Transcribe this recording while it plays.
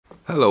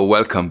Hello,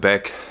 welcome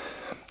back.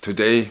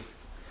 Today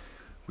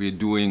we're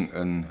doing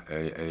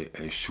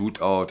a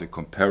shootout, a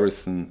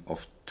comparison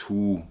of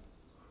two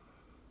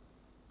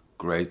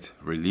great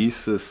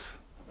releases.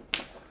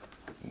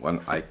 One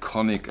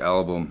iconic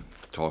album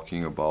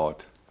talking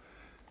about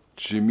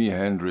Jimi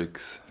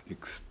Hendrix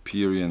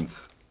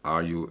Experience.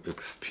 Are you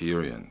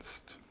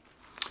experienced?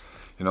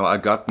 You know, I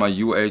got my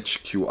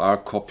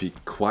UHQR copy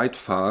quite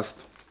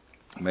fast.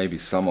 Maybe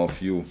some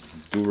of you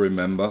do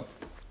remember.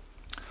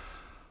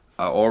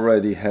 I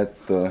already had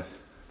the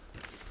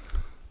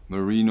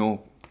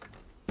Marino,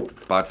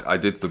 but I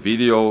did the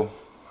video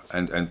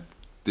and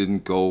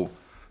didn't go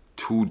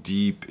too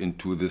deep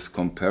into this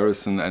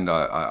comparison, and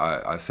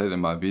I said in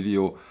my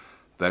video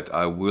that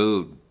I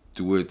will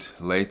do it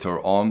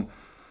later on.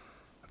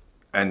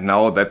 And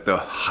now that the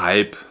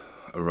hype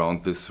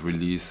around this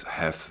release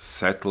has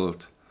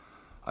settled,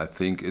 I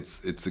think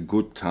it's a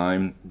good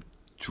time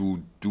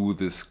to do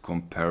this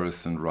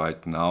comparison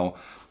right now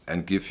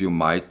and give you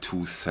my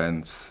 2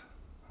 cents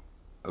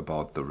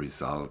about the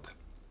result.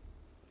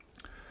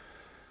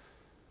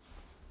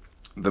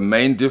 The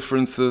main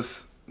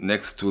differences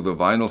next to the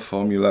vinyl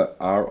formula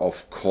are,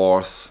 of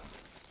course,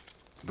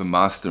 the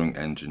mastering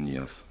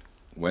engineers.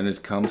 When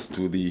it comes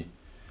to the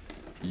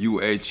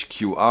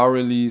UHQR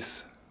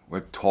release,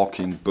 we're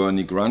talking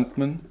Bernie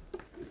Grundman.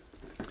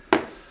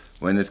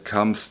 When it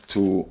comes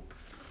to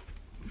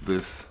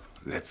this,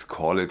 let's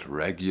call it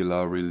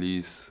regular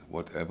release,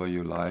 whatever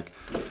you like,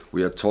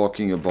 we are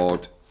talking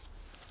about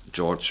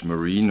George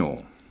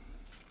Marino.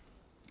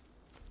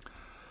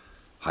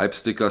 Hype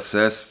Sticker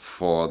says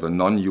for the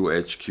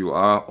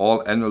non-UHQR,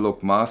 all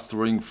analog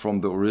mastering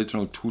from the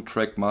original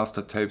 2-track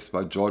master tapes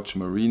by George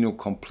Marino,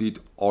 complete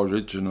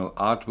original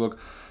artwork,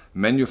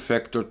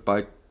 manufactured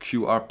by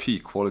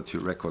QRP, Quality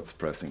Records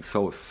Pressing.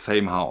 So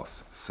same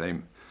house,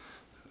 same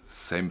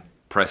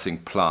pressing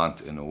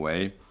plant in a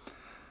way.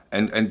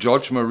 And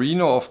George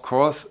Marino, of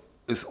course,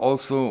 is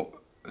also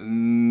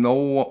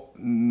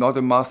not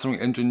a mastering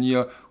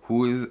engineer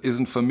who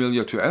isn't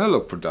familiar to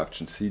analog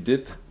productions. He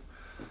did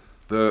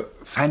the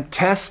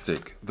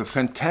fantastic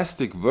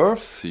Verve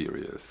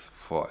series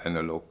for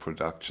analog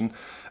production,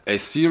 a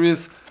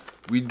series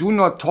we do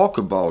not talk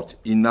about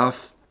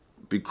enough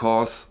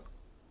because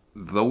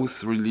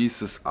those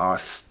releases are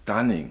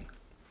stunning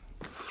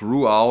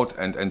throughout,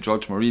 and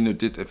George Marino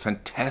did a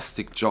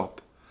fantastic job.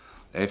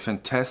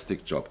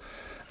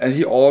 And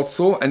he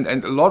also, and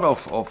a lot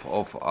of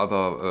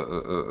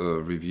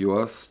other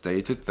reviewers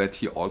stated that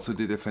he also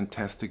did a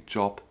fantastic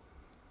job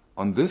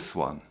on this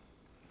one.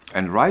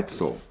 And right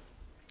so.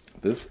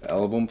 This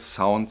album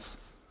sounds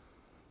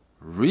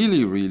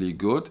really, really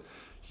good.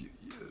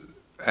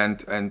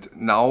 And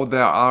now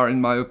there are,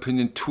 in my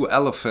opinion, 2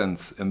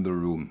 elephants in the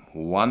room.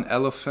 One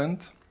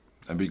elephant,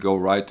 and we go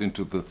right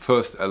into the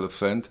first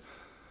elephant,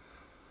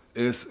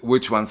 is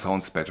which one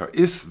sounds better?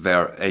 Is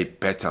there a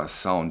better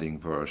sounding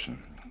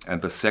version?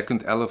 And the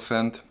second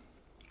elephant,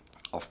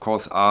 of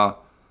course, are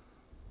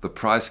the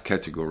price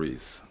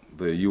categories.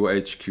 The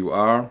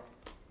UHQR,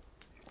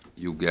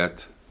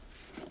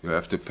 you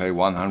have to pay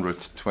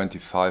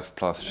 125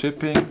 plus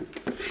shipping.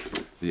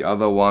 The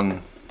other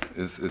one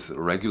is a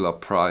regular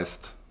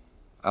priced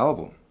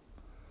album.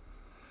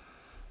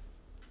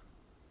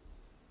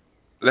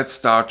 Let's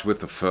start with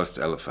the first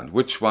elephant.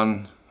 Which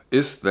one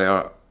is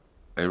there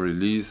a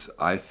release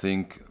I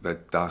think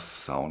that does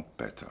sound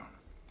better?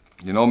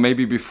 You know,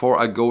 maybe before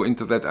I go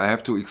into that, I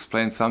have to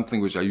explain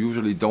something which I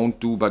usually don't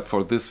do, but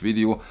for this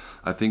video,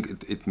 I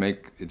think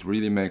it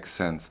really makes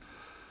sense.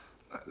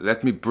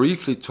 Let me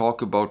briefly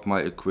talk about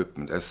my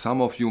equipment. As some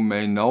of you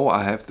may know,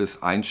 I have this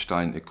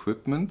Einstein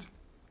equipment,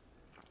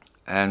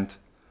 and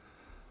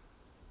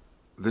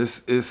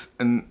this is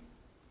an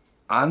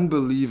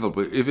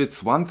unbelievable, if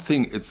it's one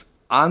thing, it's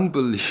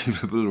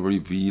unbelievable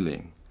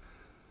revealing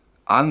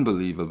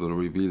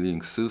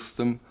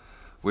system,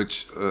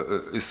 which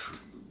is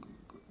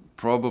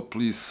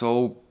probably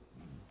so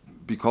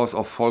because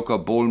of Volker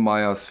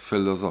Bohlmeyer's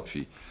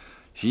philosophy.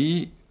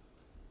 He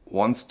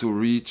wants to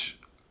reach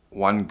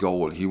one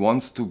goal. He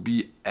wants to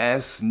be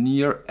as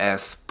near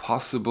as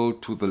possible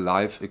to the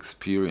live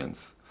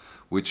experience,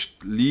 which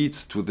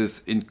leads to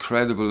this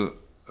incredible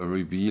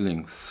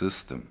revealing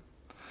system.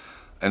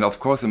 And of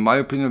course, in my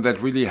opinion, that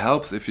really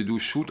helps if you do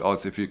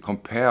shootouts, if you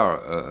compare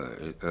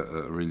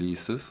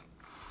releases.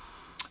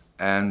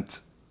 And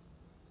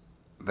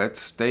that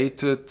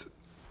stated,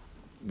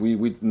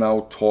 we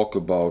now talk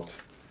about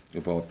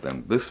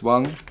them. This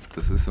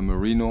is a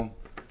Marino,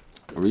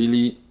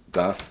 really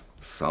does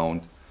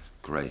sound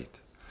great.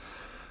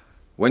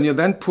 When you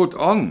then put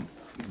on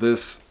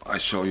this, I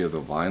show you the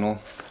vinyl,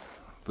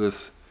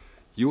 this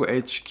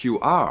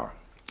UHQR,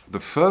 the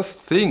first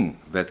thing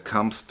that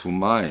comes to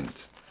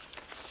mind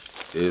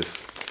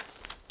is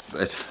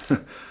that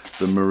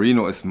the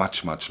Marino is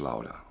much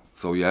louder.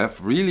 So you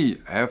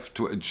really have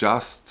to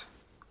adjust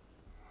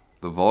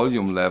the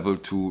volume level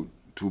to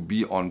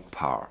be on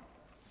par.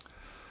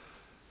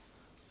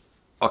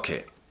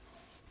 Okay,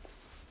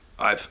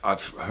 I've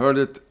heard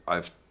it,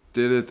 I've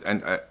did it,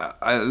 and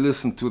I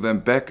listened to them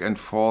back and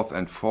forth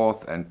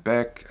and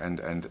back,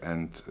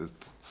 and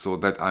so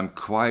that I'm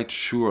quite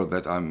sure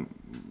that I'm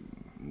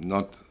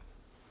not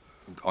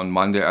on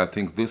Monday I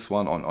think this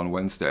one, on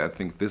Wednesday I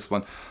think this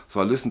one.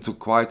 So I listened to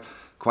quite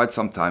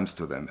some times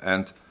to them,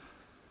 and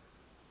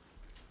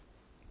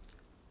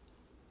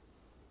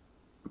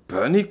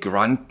Bernie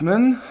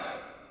Grundman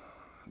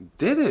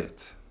did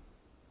it.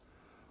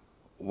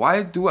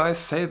 Why do I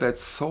say that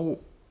so?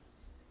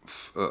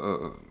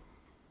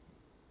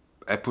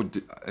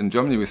 In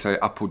Germany we say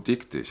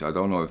apodiktisch. I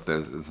don't know if there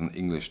is an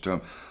English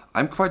term.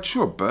 I'm quite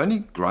sure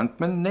Bernie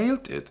Grundman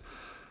nailed it.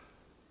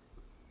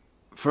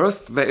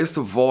 First, there is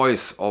the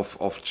voice of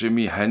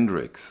Jimi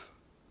Hendrix,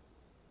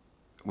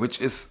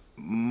 which is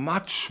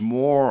much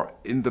more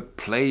in the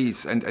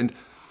place and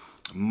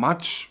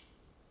much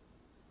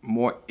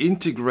more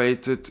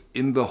integrated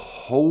in the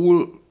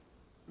whole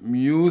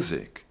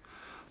music.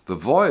 The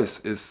voice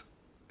is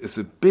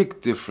a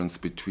big difference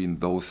between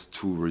those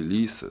two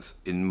releases,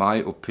 in my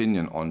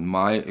opinion, on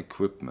my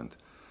equipment,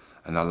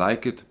 and I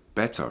like it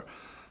better.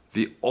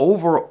 The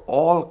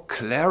overall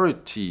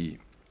clarity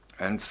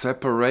and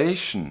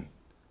separation,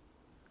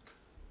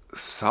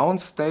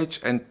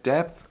 soundstage and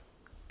depth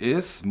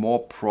is more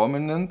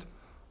prominent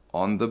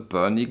on the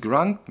Bernie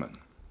Grundman.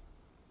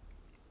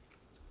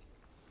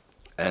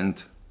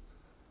 And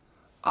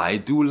I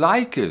do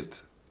like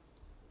it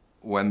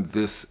when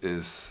this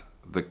is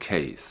the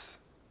case.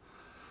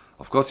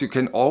 Of course, you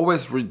can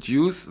always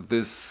reduce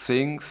these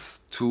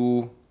things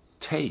to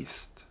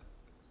taste.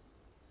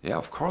 Yeah,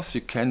 of course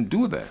you can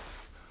do that.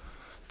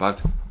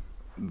 But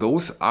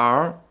those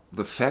are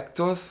the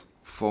factors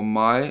for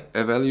my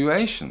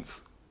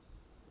evaluations.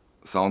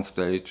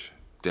 Soundstage,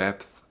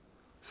 depth,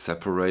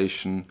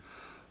 separation,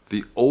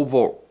 the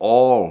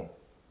overall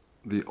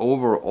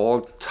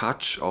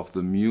touch of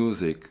the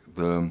music,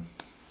 the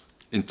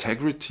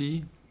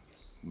integrity,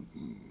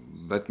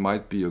 that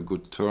might be a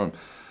good term.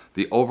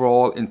 The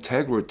overall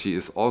integrity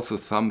is also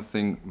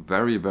something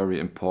very, very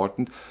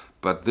important,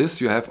 but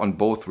this you have on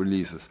both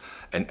releases.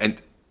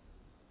 And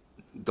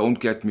don't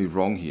get me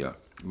wrong here,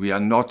 we are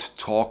not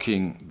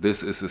talking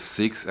this is a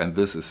 6 and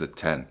this is a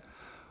 10.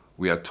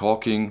 We are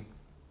talking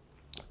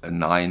a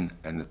 9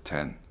 and a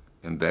 10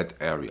 in that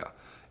area.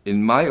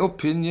 In my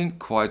opinion,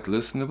 quite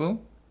listenable.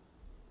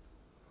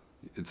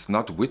 It's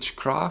not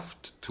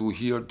witchcraft to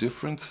hear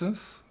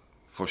differences,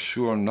 for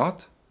sure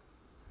not.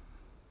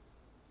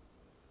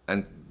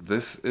 And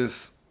this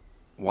is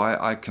why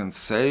I can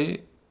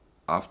say,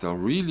 after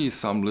really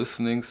some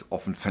listenings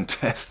of a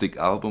fantastic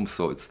album,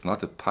 so it's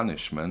not a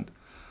punishment,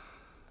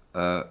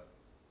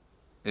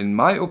 in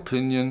my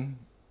opinion,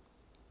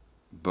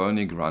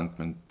 Bernie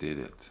Grundman did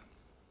it.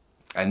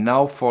 And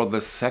now for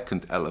the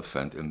second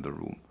elephant in the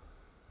room,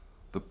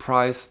 the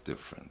price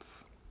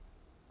difference.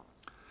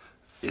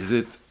 Is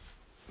it,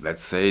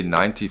 let's say,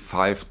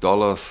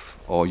 $95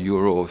 or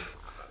euros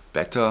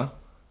better?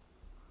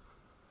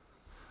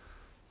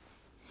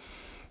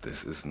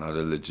 This is not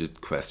a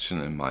legit question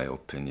in my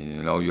opinion.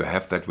 You know, you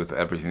have that with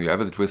everything. You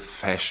have it with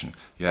fashion,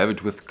 you have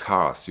it with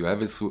cars, you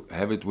have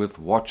it with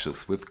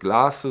watches, with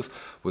glasses,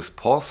 with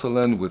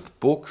porcelain, with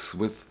books,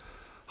 with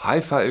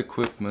hi-fi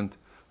equipment,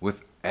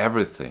 with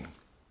everything.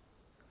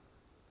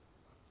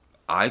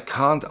 I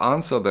can't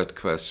answer that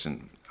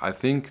question. I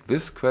think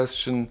this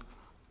question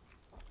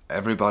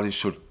everybody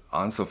should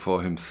answer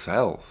for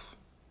himself.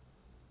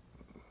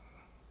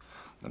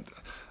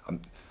 And,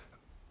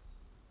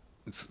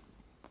 it's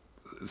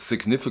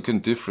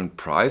significant different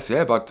price,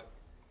 yeah, but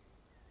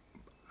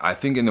I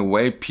think in a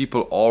way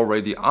people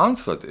already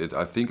answered it.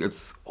 I think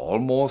it's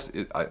almost,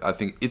 I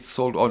think it's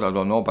sold out, I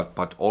don't know,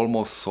 but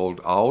almost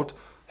sold out.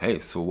 Hey,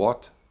 so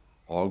what?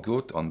 All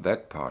good on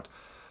that part.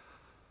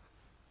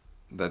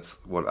 That's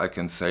what I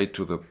can say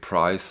to the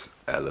price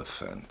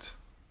elephant.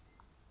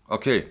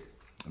 Okay,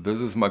 this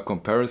is my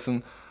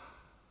comparison.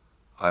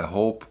 I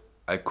hope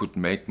I could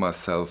make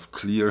myself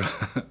clear.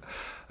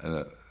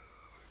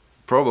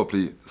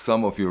 Probably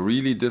some of you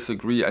really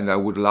disagree, and I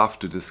would love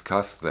to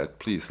discuss that.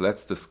 Please,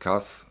 let's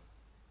discuss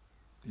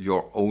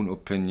your own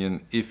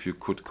opinion if you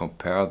could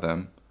compare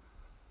them.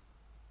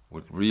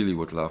 Really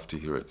would love to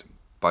hear it.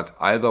 But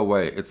either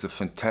way, it's a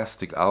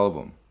fantastic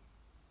album.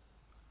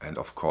 And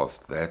of course,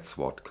 that's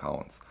what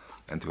counts.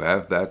 And to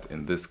have that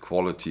in this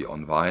quality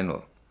on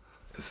vinyl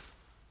is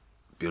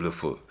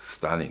beautiful,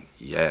 stunning.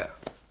 Yeah,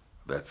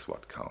 that's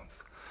what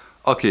counts.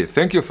 Okay,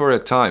 thank you for your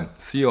time.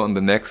 See you on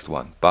the next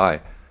one.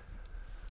 Bye.